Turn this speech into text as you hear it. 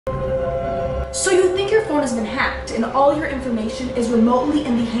So you think your phone has been hacked and all your information is remotely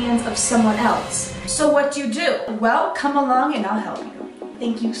in the hands of someone else. So what do? Well, come along and I'll help you.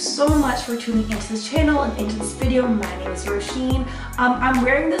 Thank you so much for tuning into this channel and into this video. My name is Roisin. I'm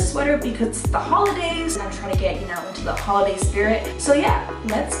wearing this sweater because it's the holidays and I'm trying to get, into the holiday spirit. So yeah,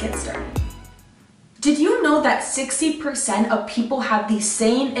 let's get started. Did you know that 60% of people have the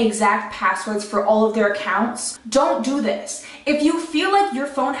same exact passwords for all of their accounts? Don't do this. If you feel like your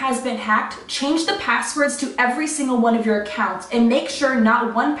phone has been hacked, change the passwords to every single one of your accounts and make sure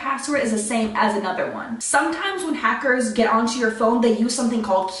not one password is the same as another one. Sometimes when hackers get onto your phone, they use something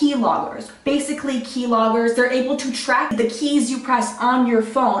called keyloggers. Basically, keyloggers, they're able to track the keys you press on your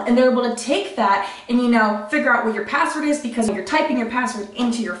phone, and they're able to take that and, figure out what your password is because you're typing your password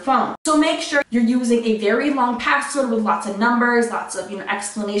into your phone. So make sure you're using a very long password with lots of numbers, lots of,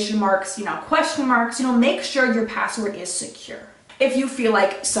 exclamation marks, question marks. Make sure your password is secure. If you feel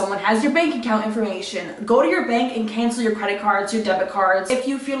like someone has your bank account information, go to your bank and cancel your credit cards, your debit cards. If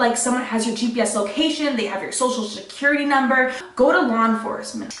you feel like someone has your GPS location, they have your social security number, go to law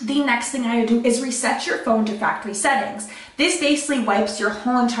enforcement. The next thing I would do is reset your phone to factory settings. This basically wipes your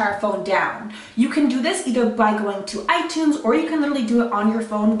whole entire phone down. You can do this either by going to iTunes, or you can literally do it on your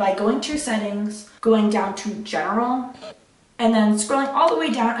phone by going to your settings, going down to general, and then scrolling all the way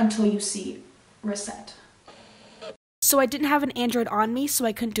down until you see reset. So I didn't have an Android on me, so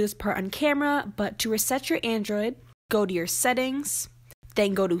I couldn't do this part on camera, but to reset your Android, go to your settings,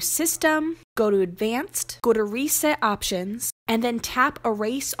 then go to System, go to Advanced, go to Reset Options, and then tap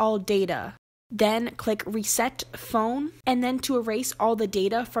Erase All Data. Then click Reset Phone, and then to erase all the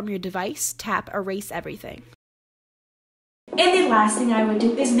data from your device, tap Erase Everything. And the last thing I would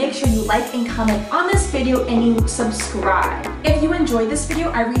do is make sure you like and comment on this video and you subscribe. If you enjoyed this video,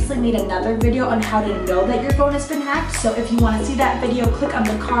 I recently made another video on how to know that your phone has been hacked. So if you want to see that video, click on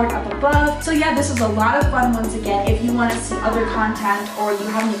the card up above. So yeah, this was a lot of fun once again. If you want to see other content or you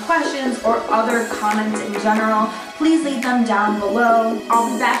have any questions or other comments in general, please leave them down below.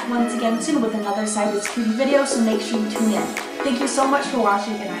 I'll be back once again soon with another cybersecurity video, so make sure you tune in. Thank you so much for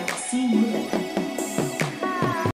watching and I will see you later.